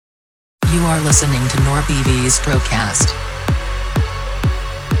You are listening to NorBV's Strocast.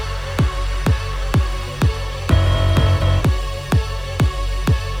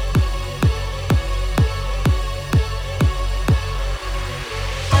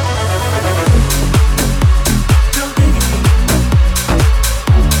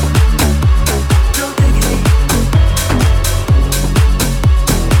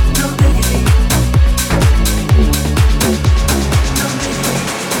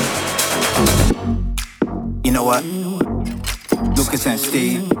 You know what? Lucas and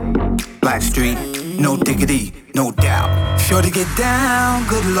Steve, Blackstreet, no diggity, no doubt. Sure to get down,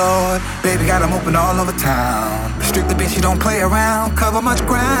 good lord. Baby got 'em open all over town. Strictly bitch, you don't play around. Cover much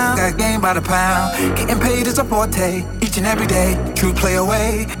ground, got game by the pound. Getting paid is a forte, each and every day. True play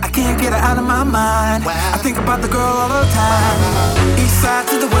away, I can't get her out of my mind. I think about the girl all the time. East side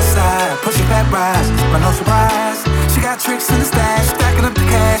to the west side, pushing back rise, but no surprise. She got tricks in the stash, stacking up the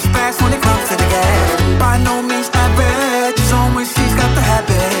cash, fast when it comes to the gas. By no means average, it's on when she's got the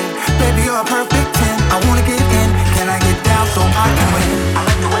habit. Baby, you're a perfect 10, I wanna get in. Can I get down so I can win? I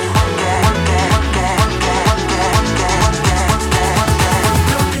like the way you work it, work it, work it, work it, work it, work it, work it, work it, work it.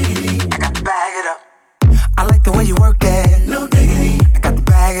 No diggity, I got to bag it up. I like the way you work it. No diggity, I got to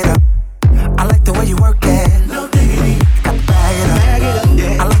bag it up. I like the way you work it. No diggity, I got to bag it up.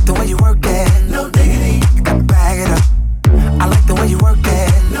 I like the way you work it. No diggity, I got to bag it up. I like the way you work it.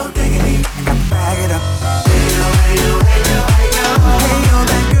 No diggity, I got to bag it up. Hey yo, hey yo, hey yo, hey yo. Hey yo,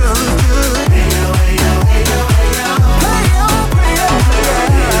 that girl is good. Hey yo, hey yo, hey yo, hey yo. Hey yo, hey yo, hey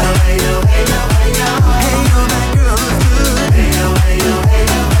yo. Hey yo, hey yo, hey yo. Hey yo, that girl is good. Hey yo, hey yo, hey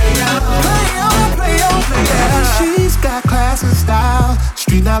yo, hey yo. Hey yo, hey yo, hey yo. She's got class and style,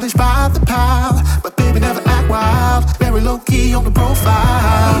 street knowledge by the pile. But baby never act wild, very low key on the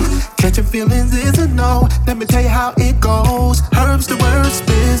profile. Catching feelings is a no, let me tell you how it goes. Herbs the word,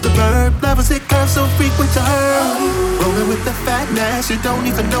 spins the verb, levels it curves so frequent to her. Rolling with the fatness, you don't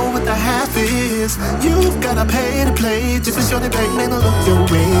even know what the half is. You've gotta pay to play, just for sure they bang, man, look your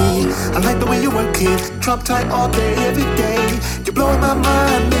way. I like the way you work it, drop tight all day, every day. You're blowing my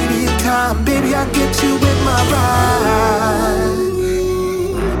mind, baby, in time, baby, I get you in my ride.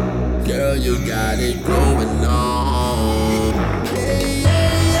 Girl, you got it going on.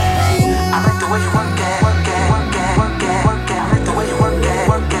 I like the way you work it, work it, work it, work it, work it. I like the way you work it,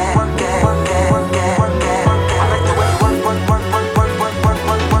 work it, work it, work it, work it, work it, work it. I like the way you work, work, work, work, work, work, work,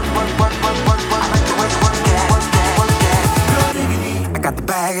 work, work, work, work, work, work, work. I like the way you work it, work it, work it. No diggity, I got to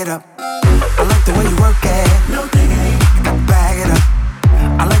bag it up. I like the way you work it. No diggity, I got to bag it up.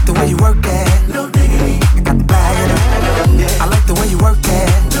 I like the way you work it. No diggity, I got to bag it up.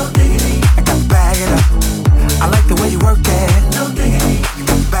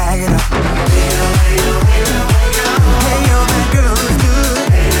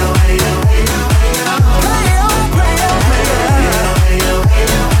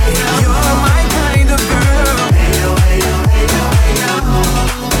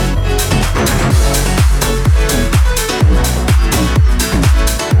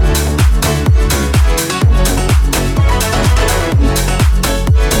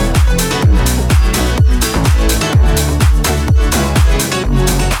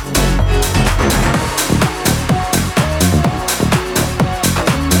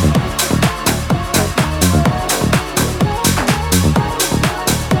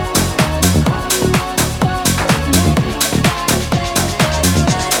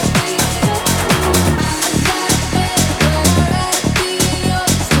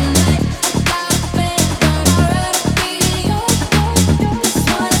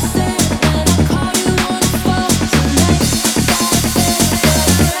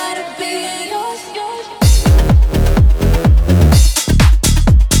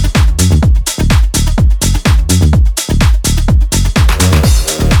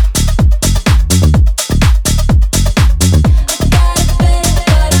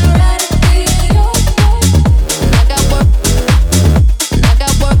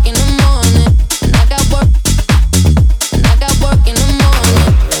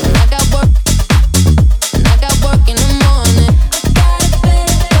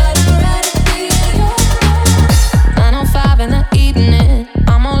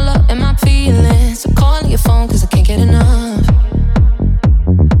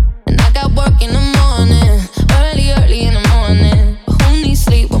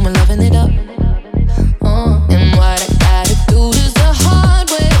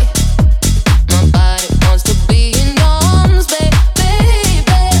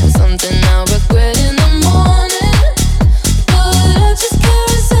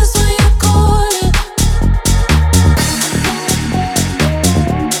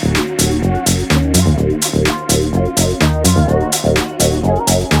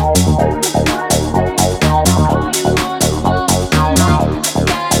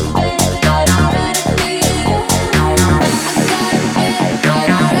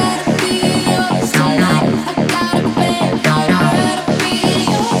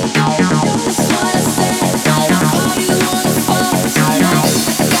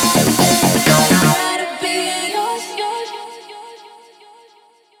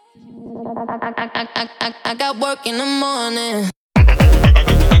 I got work in the morning.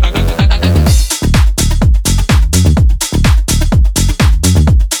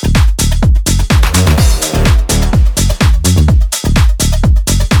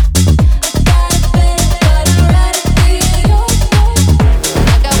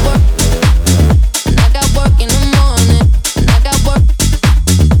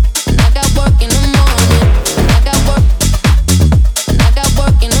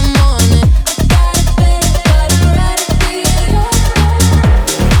 Yeah.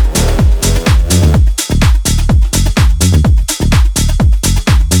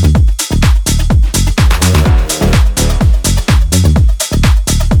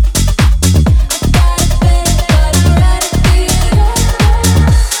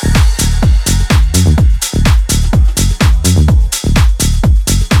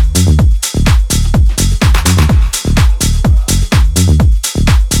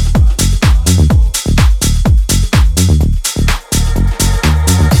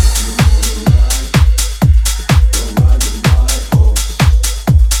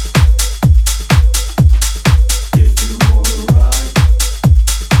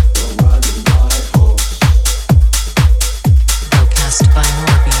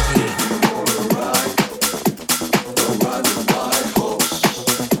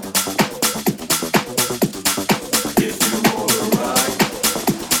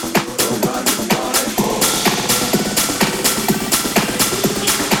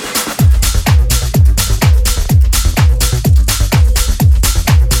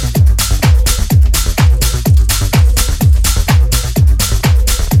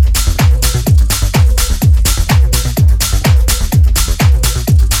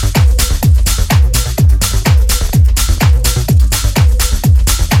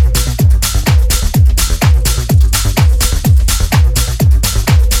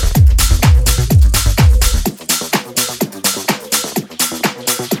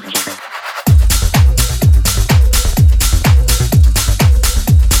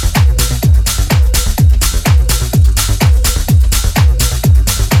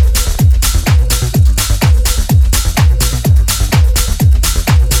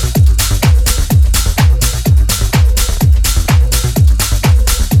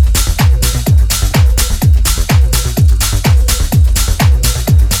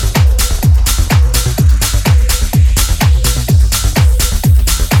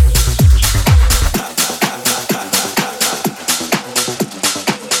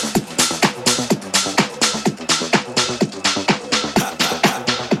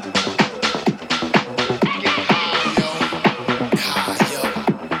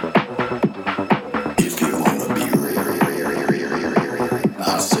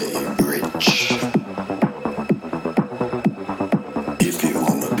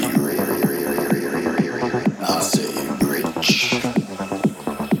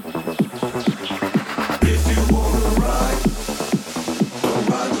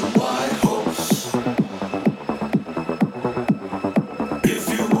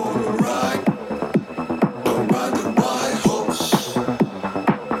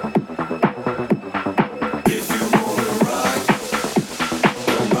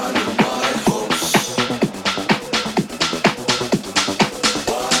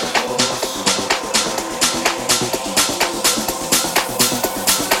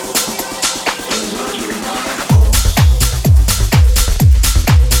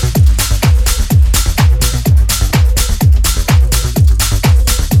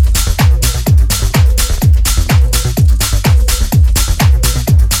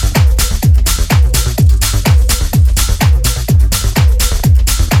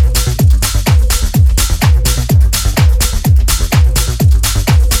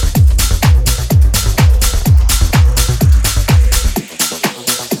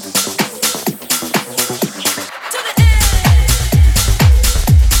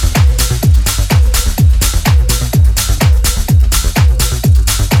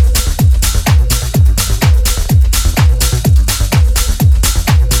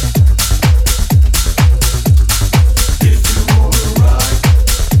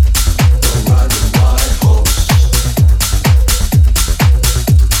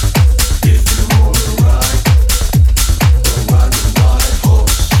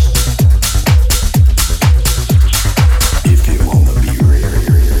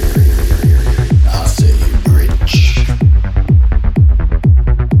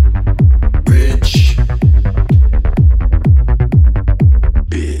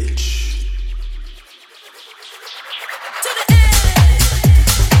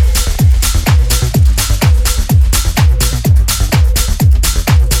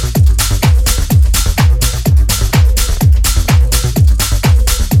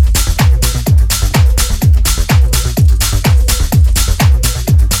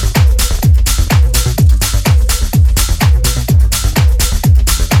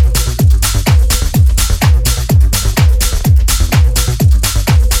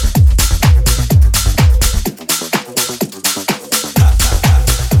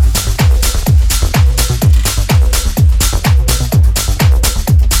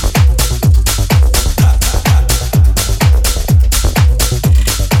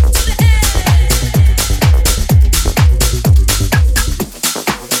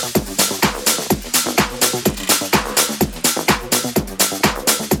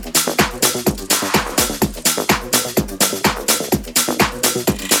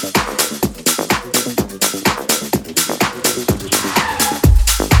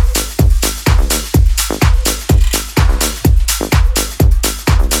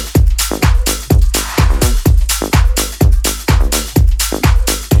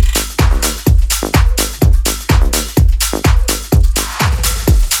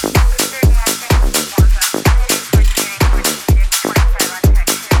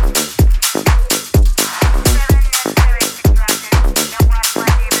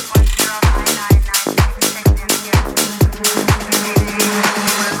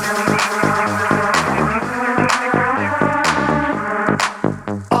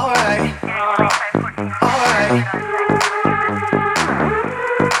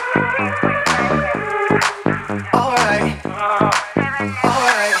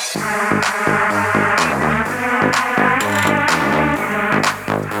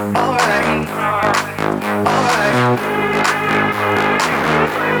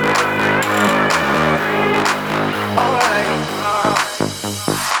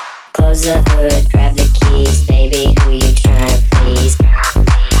 close the hood, grab the keys, baby, who you trying to please?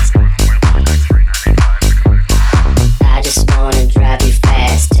 I just wanna drive you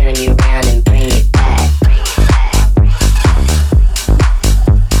fast, turn you around and bring you back.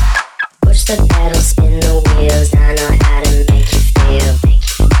 Push the pedal, spin the wheels, I know how to make you feel.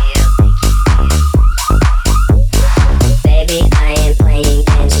 Baby, I ain't playing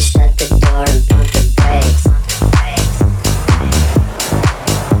games, just shut the door and pump the brakes.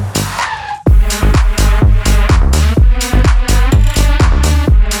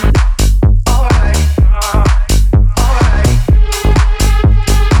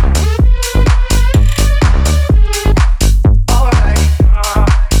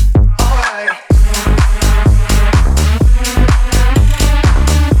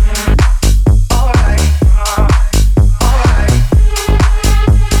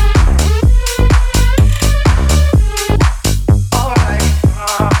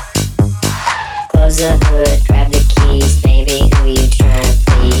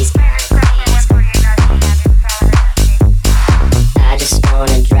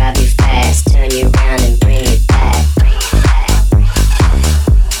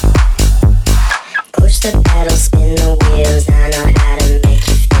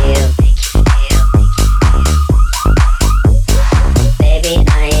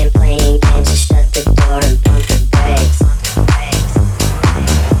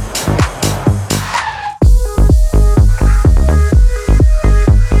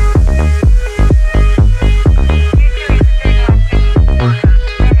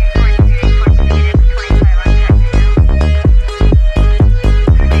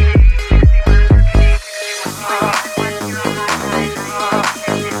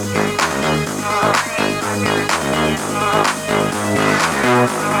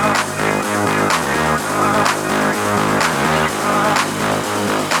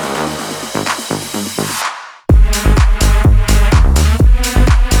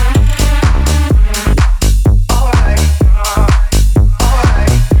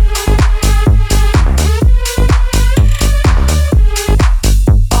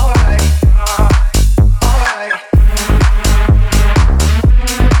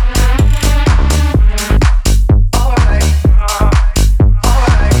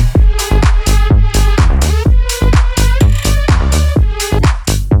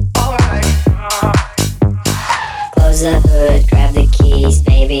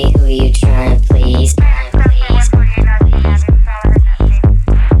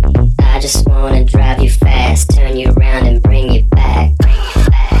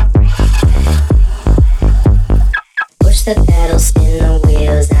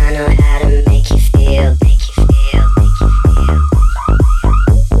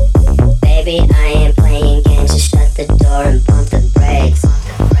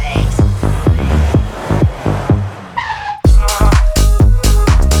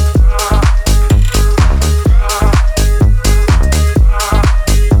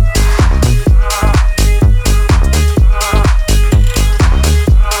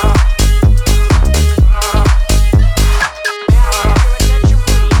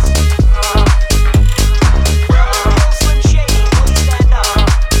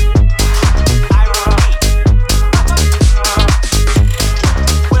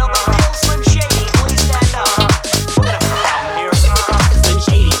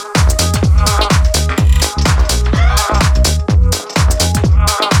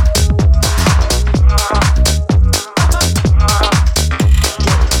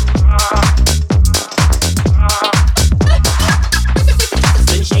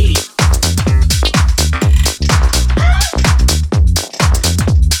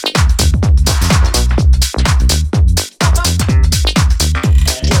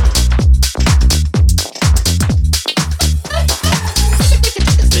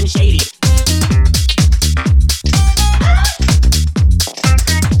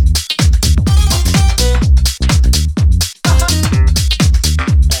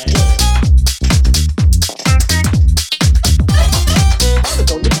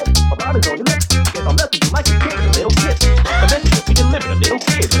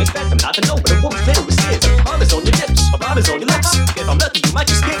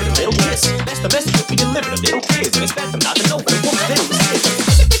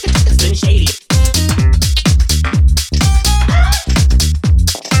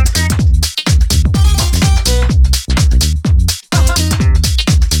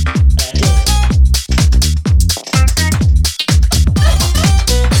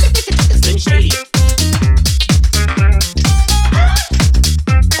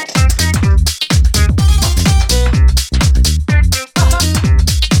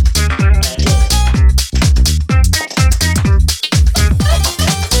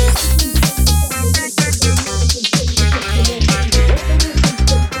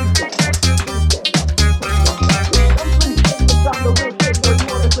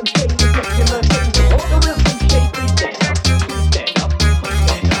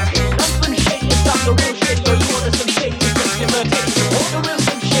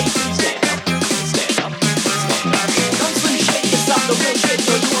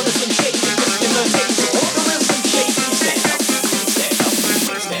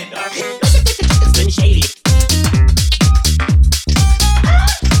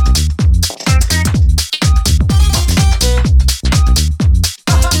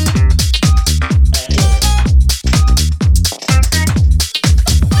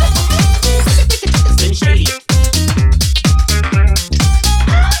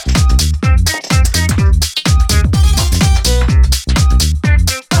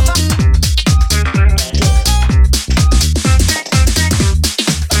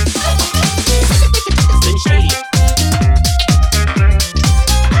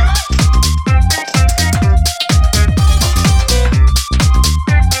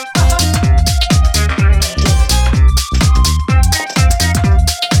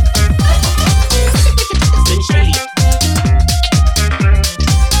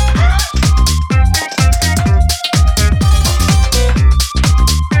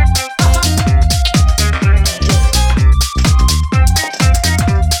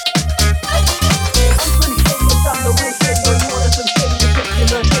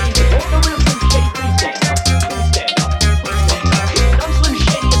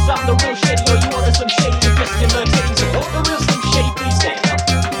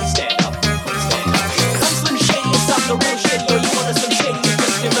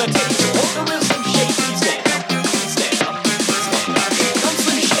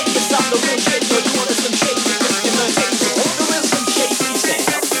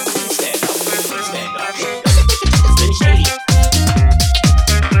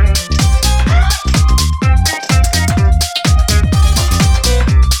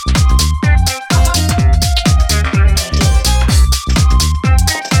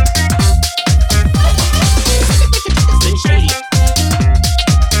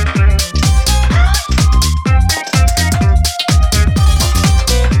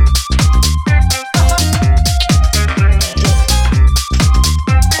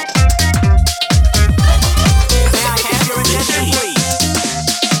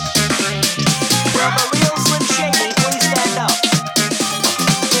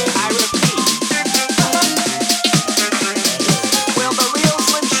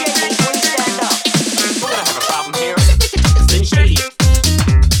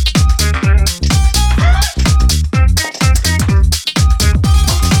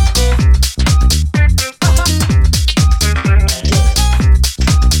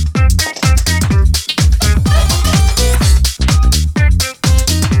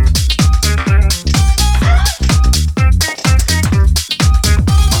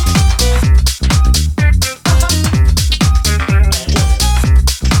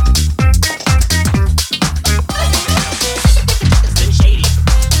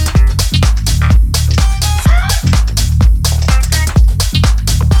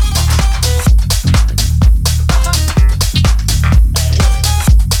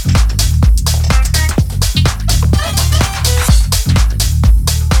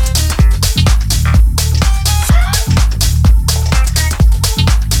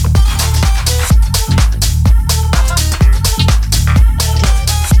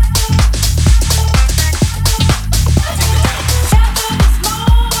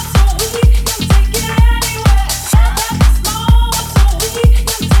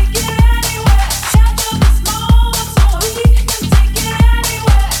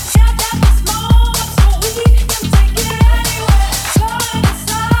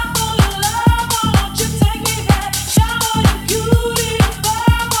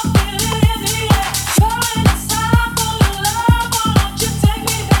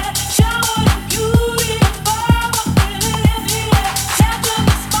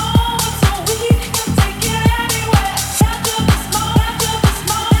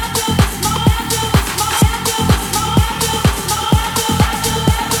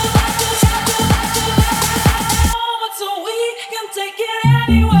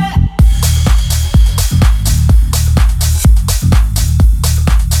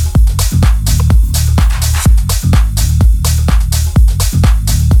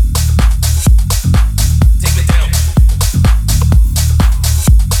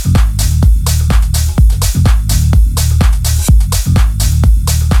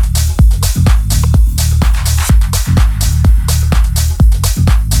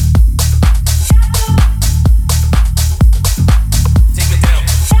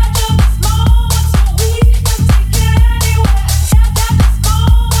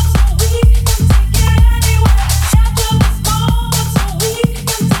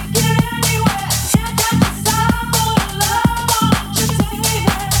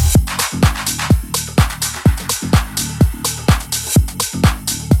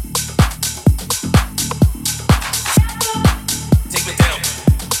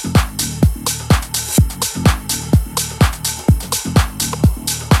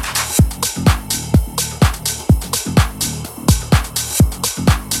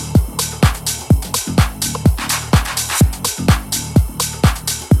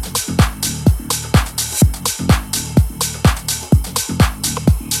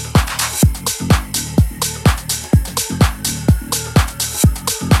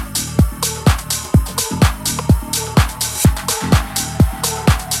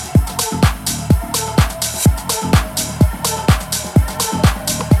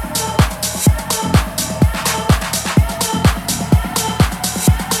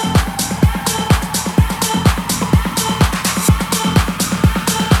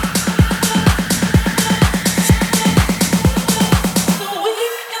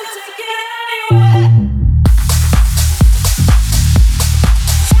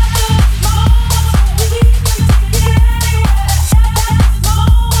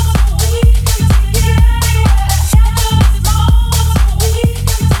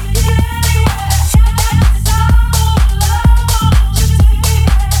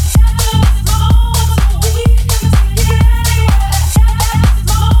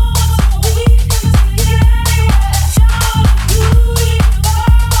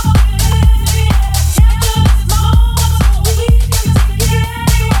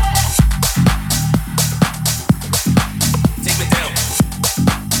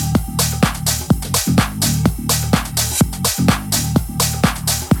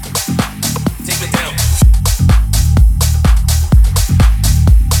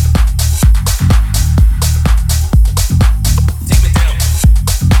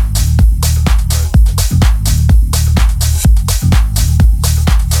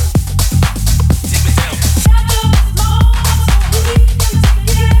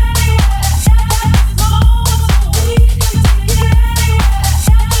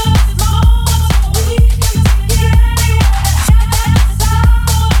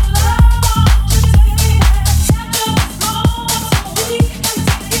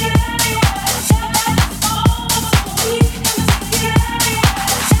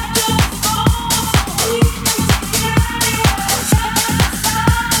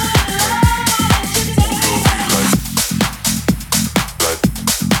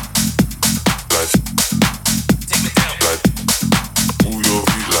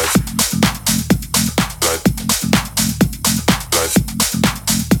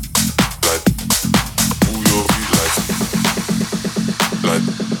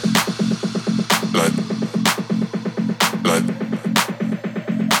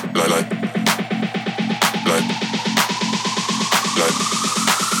 Move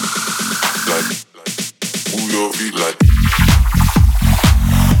your feet like.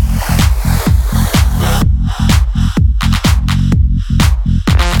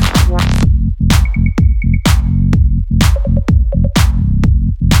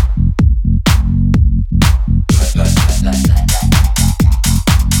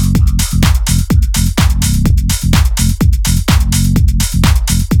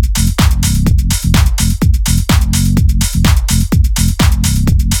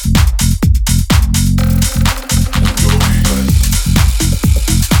 Your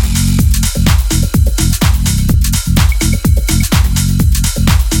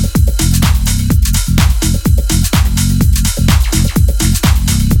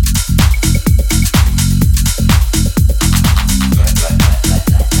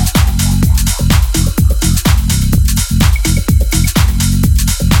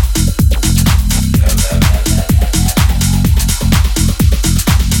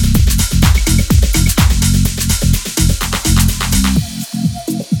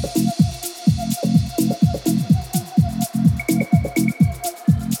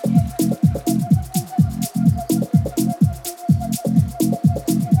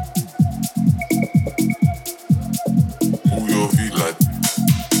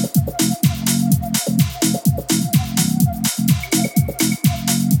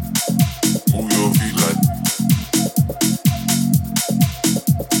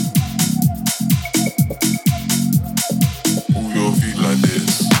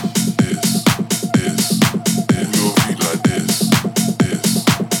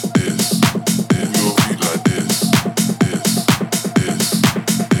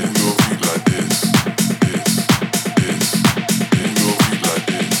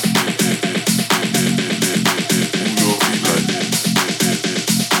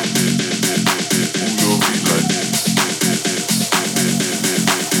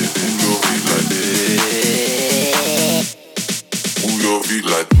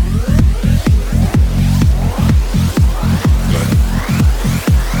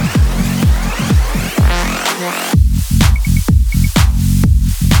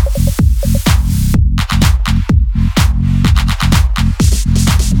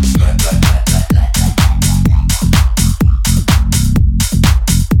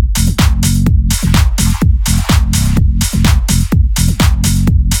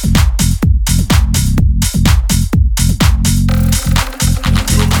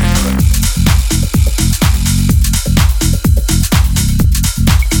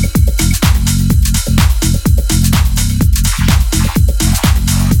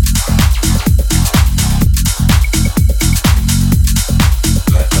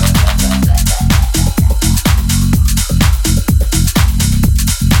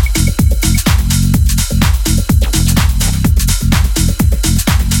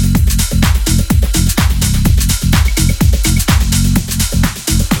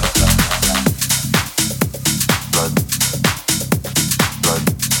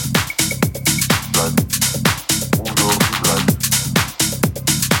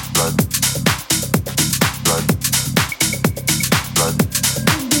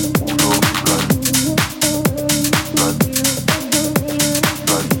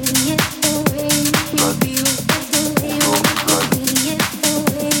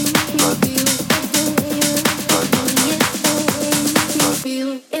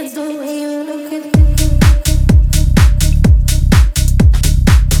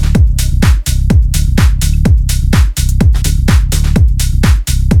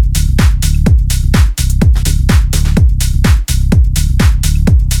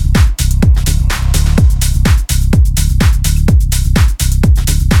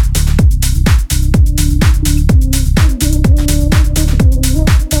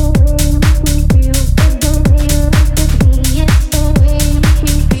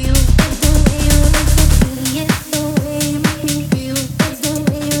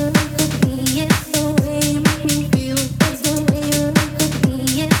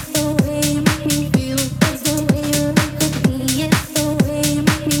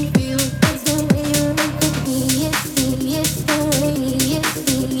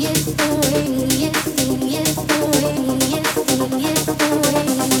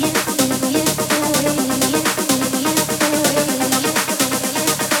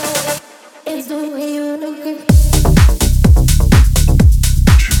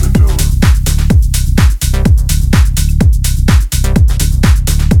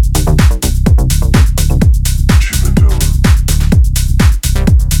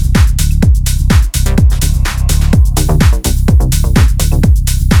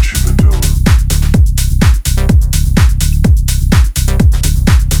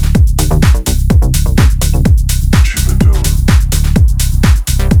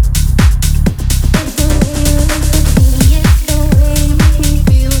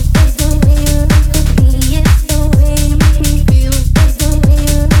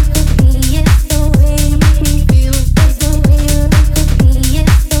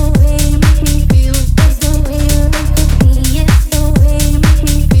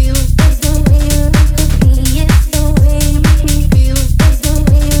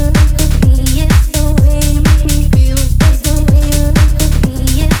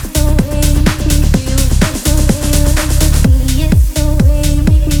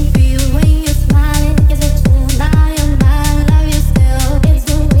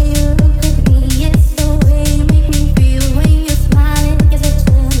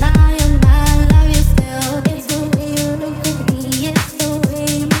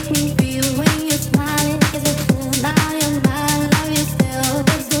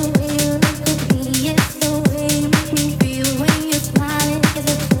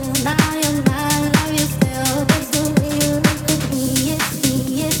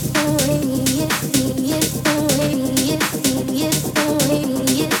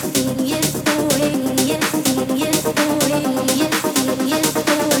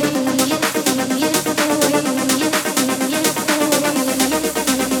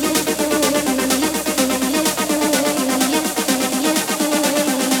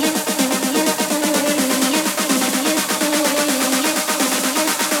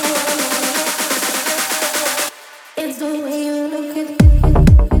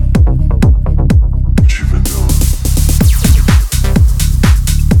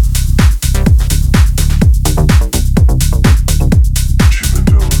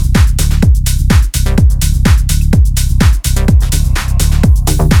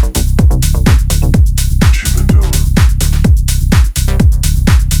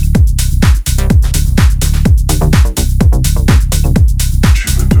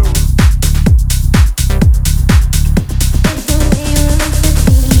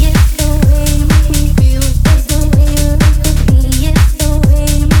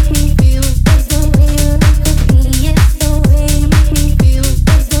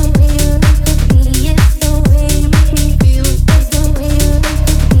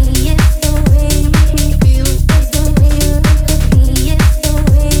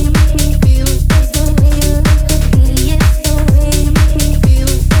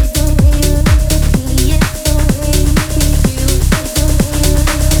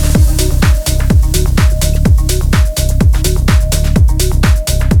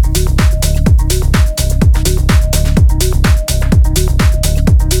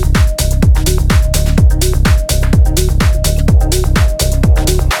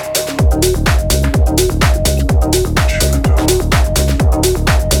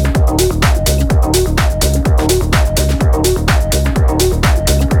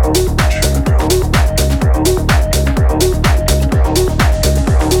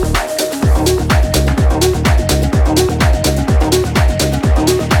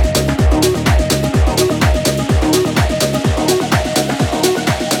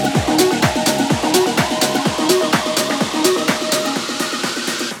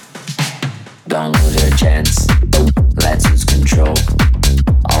Don't lose your chance. Let's lose control.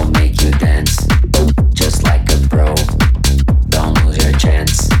 I'll make you dance, just like a pro. Don't lose your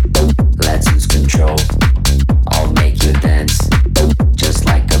chance. Let's lose control. I'll make you dance, just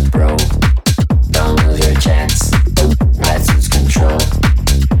like a pro. Don't lose your chance. Let's lose control.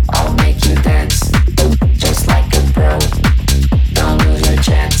 I'll make you dance, just like a pro. Don't lose your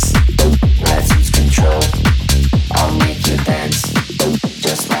chance. Let's lose control. I'll make you dance,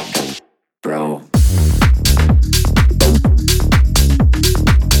 just like a pro.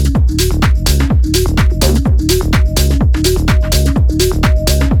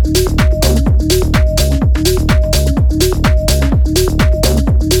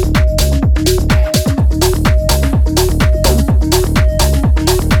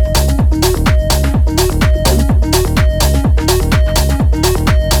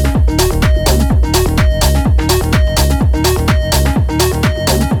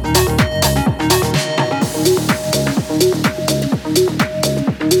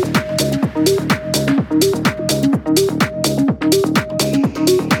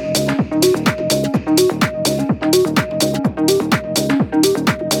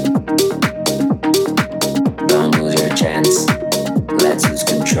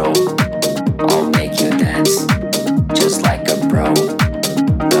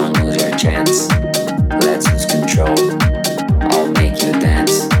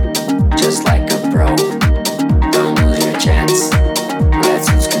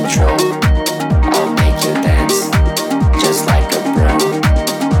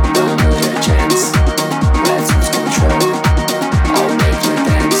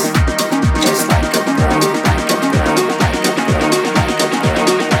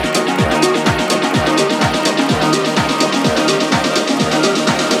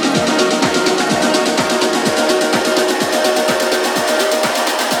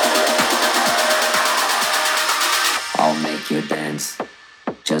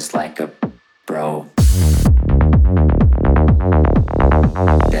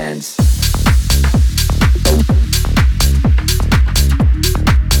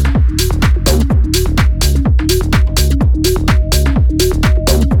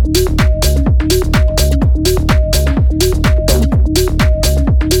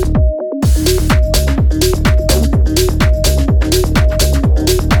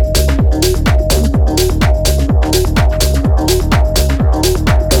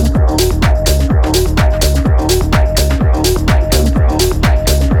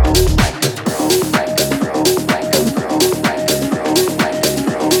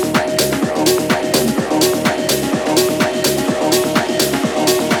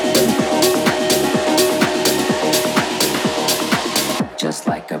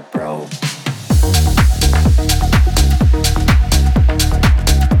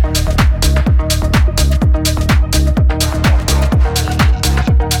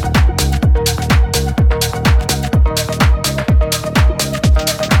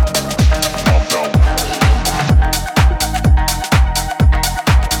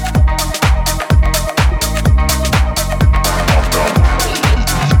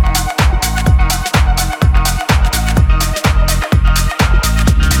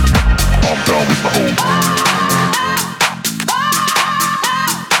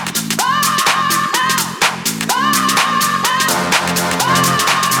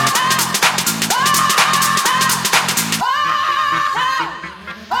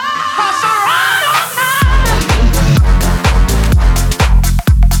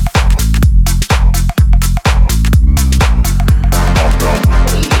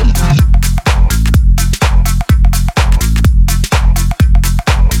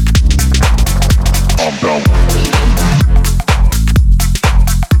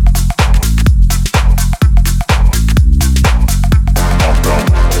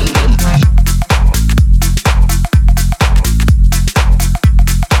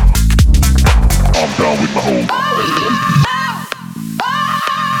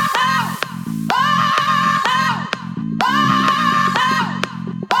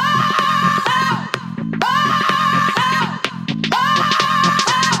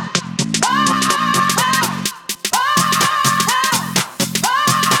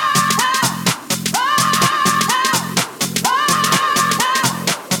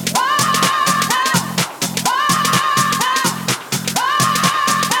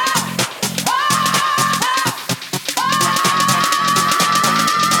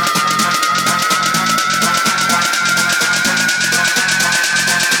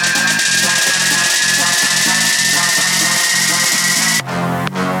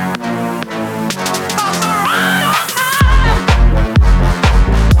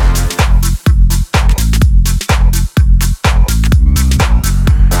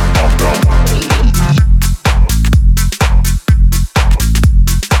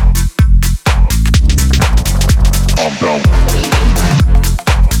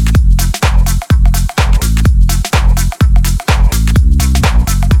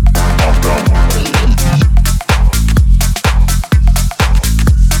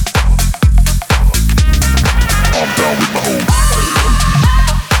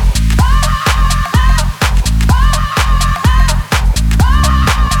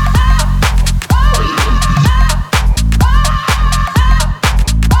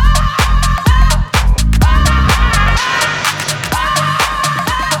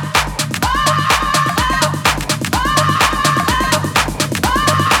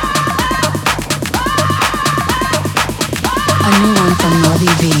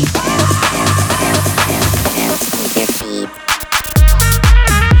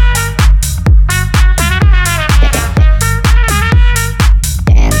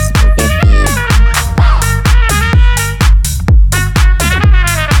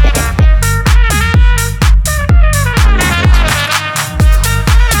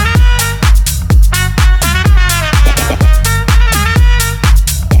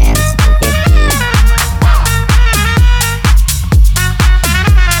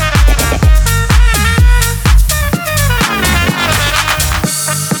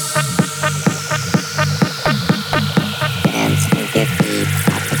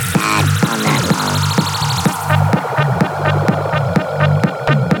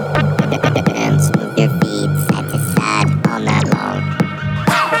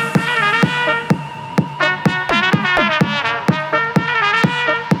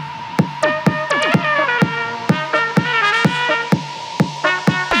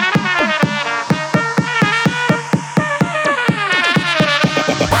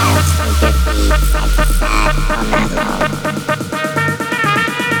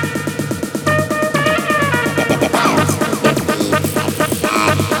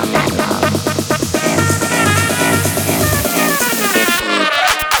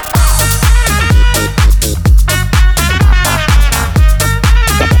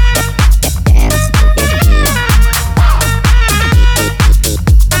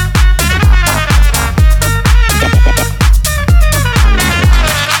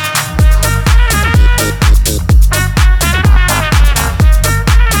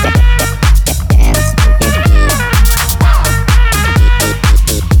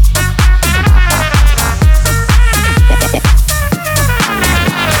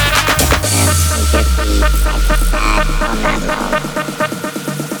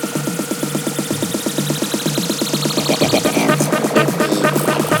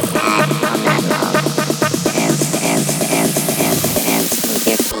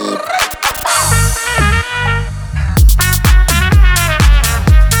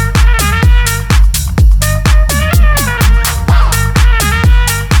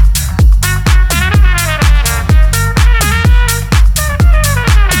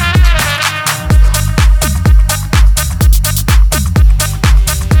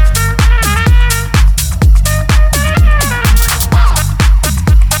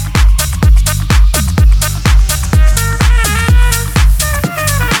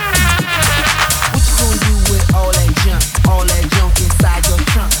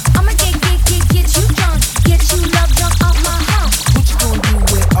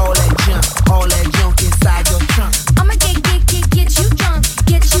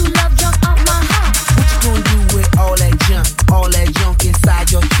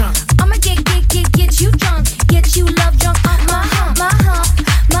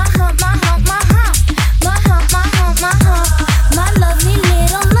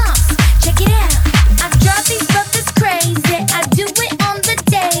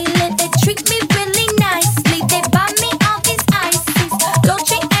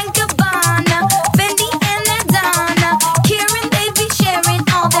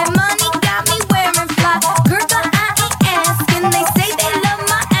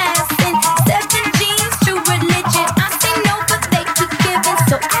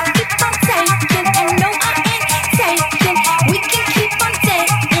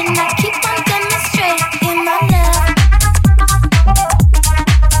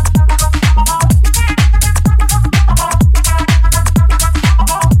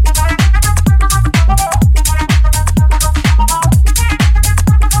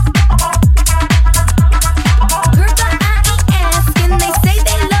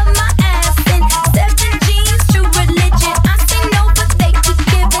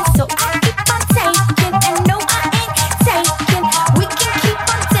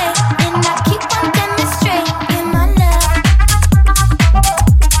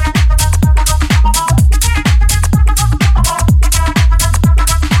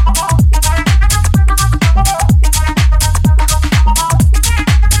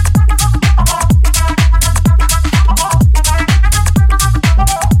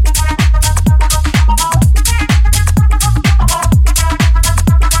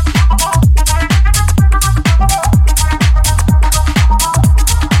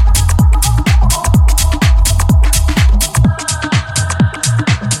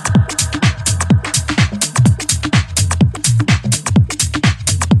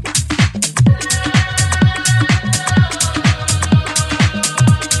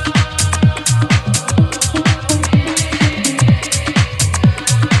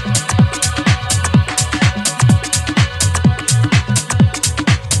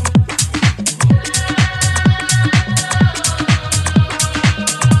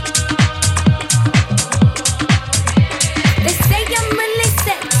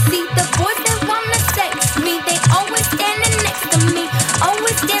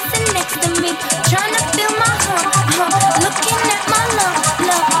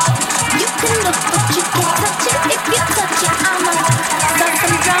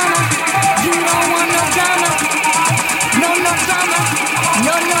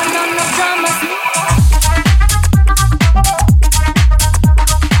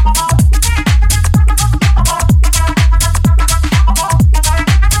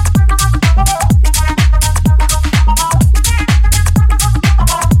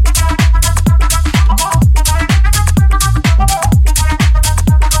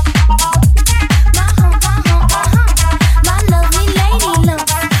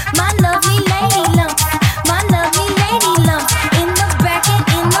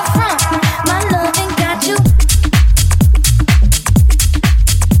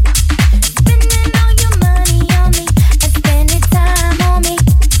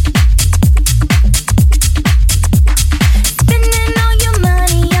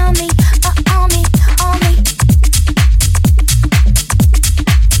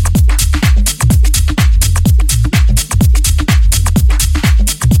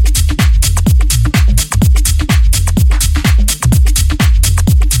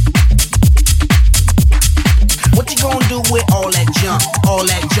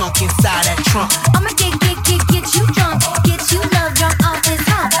 that junk inside that trunk. I'ma get you drunk, get you love drunk off this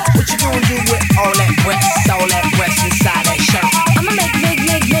hump. What you gonna do with all that breast inside that shirt? I'ma make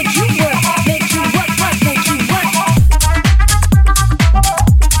you work, make you work, make you work.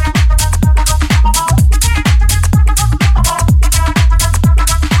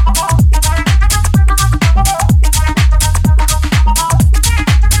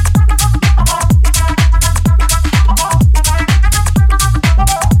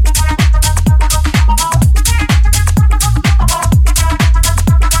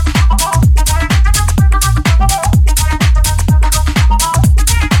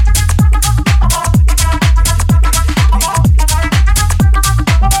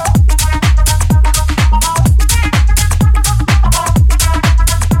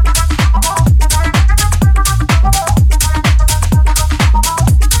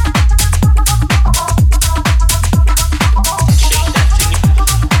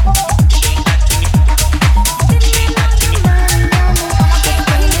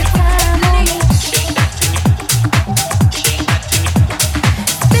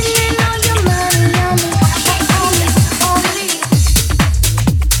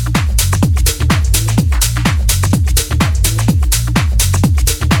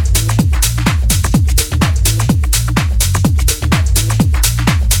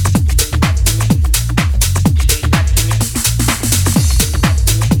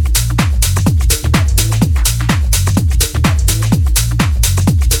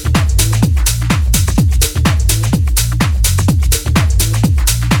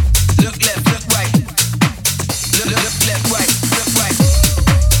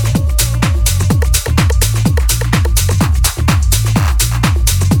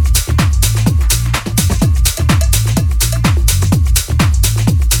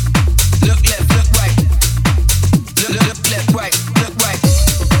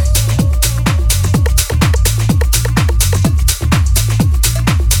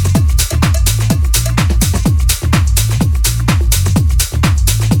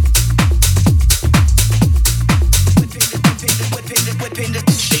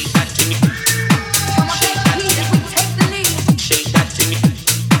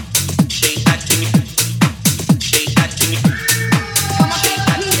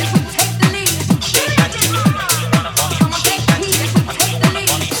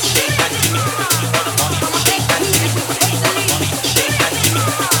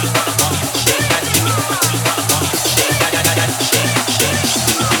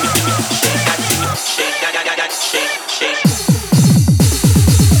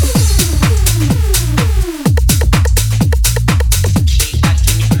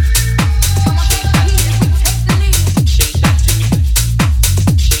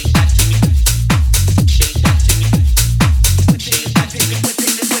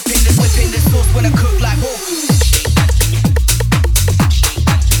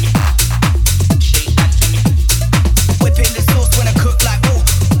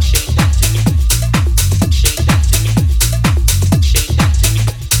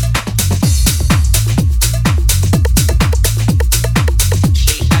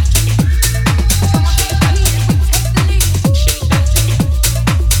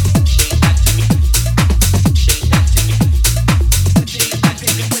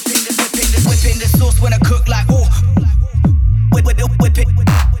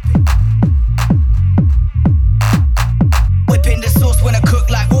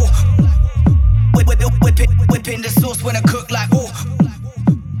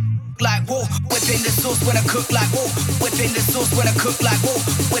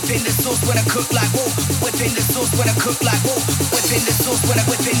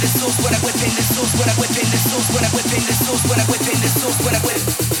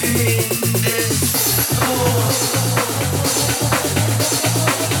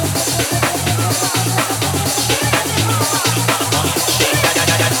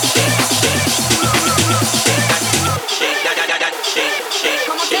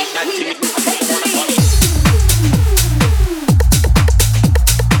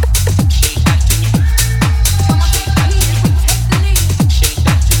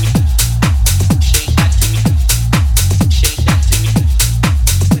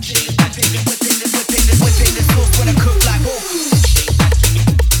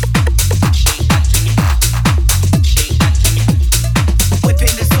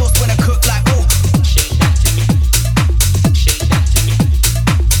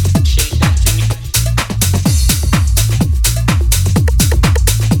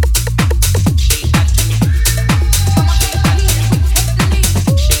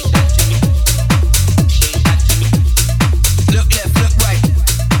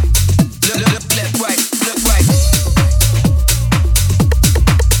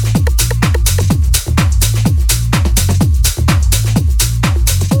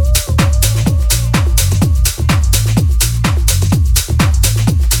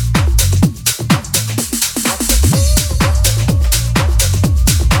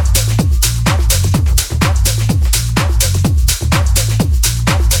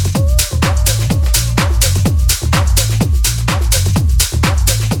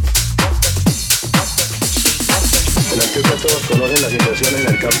 todos conocen las inversiones en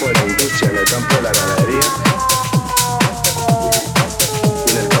el campo de la industria, en el campo de la ganadería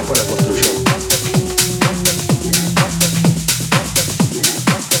y en el campo de la construcción.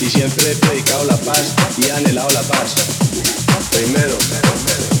 Y siempre he predicado la paz y he anhelado la paz. Primero,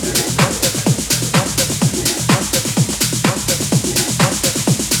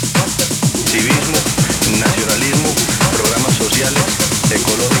 civismo, nacionalismo, programas sociales,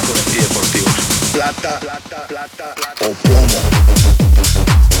 ecológicos y deportivos. Plata, plata, plata, plata o plomo.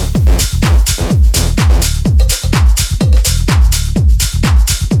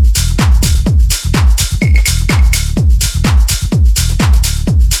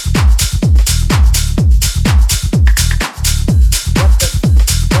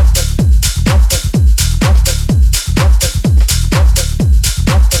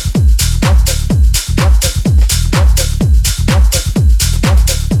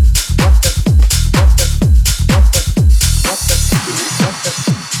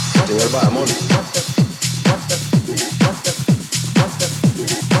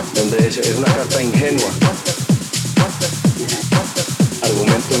 Donde es una carta ingenua,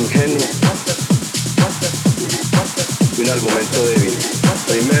 argumento ingenuo y un argumento débil.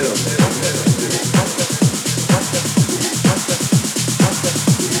 Primero,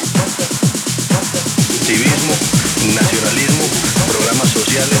 civismo, nacionalismo, programas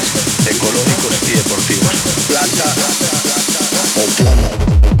sociales, ecológicos y deportivos. Plata o plomo.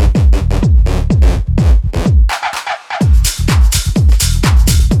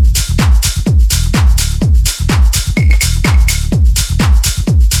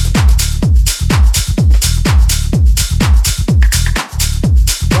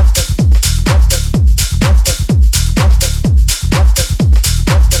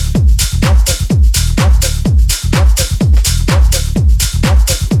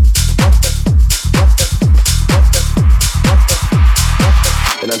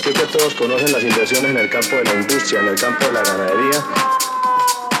 Todos conocen las inversiones en el campo de la industria, en el campo de la ganadería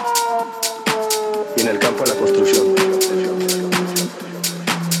y en el campo de la construcción.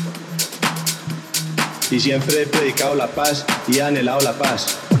 Y siempre he predicado la paz y he anhelado la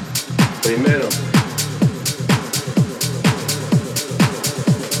paz. Primero,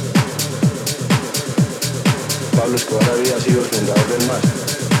 Pablo Escobar había sido el fundador del MAS.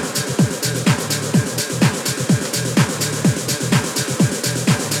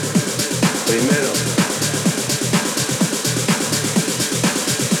 Primero,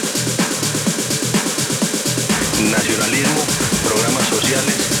 nacionalismo, programas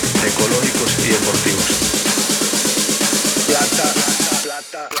sociales, ecológicos y deportivos. Plata, plata,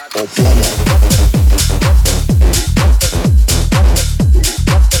 plata o plomo.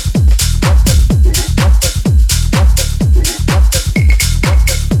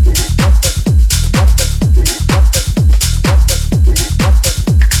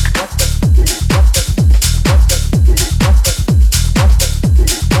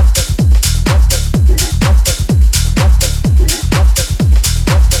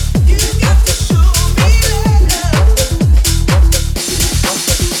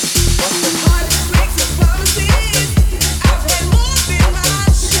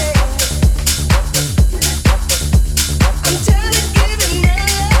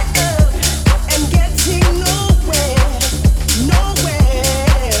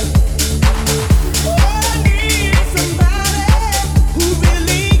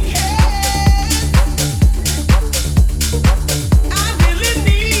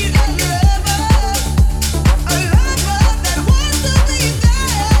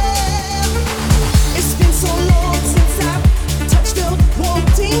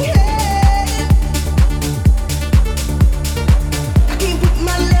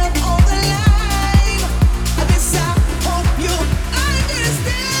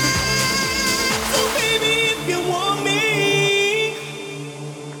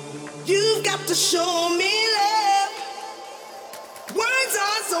 To show me love, words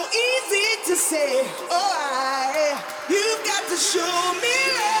are so easy to say. Oh, you've got to show me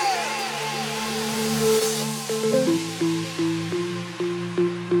love.